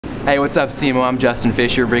Hey, what's up, SEMO? I'm Justin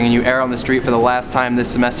Fisher, bringing you Air on the Street for the last time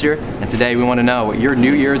this semester, and today we want to know what your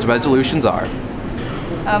New Year's resolutions are.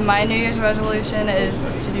 My New Year's resolution is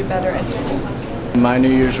to do better in school. My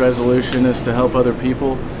New Year's resolution is to help other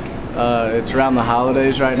people. It's around the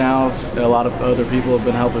holidays right now. A lot of other people have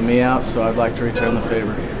been helping me out, so I'd like to return the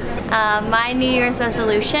favor. My New Year's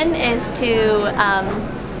resolution is to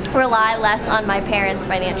rely less on my parents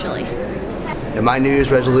financially. And my New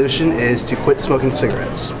Year's resolution is to quit smoking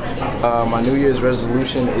cigarettes. My New Year's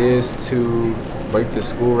resolution is to break the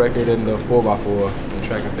school record in the 4x4 in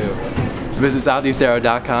track and field. Visit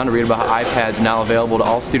southeastarrow.com to read about how iPads are now available to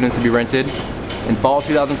all students to be rented. In fall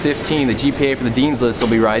 2015, the GPA for the Dean's List will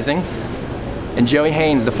be rising. And Joey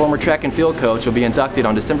Haynes, the former track and field coach, will be inducted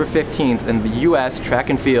on December 15th in the U.S. Track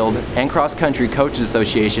and Field and Cross Country Coaches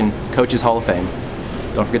Association Coaches Hall of Fame.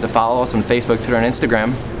 Don't forget to follow us on Facebook, Twitter, and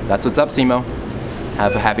Instagram. That's what's up, SEMO.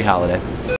 Have a happy holiday.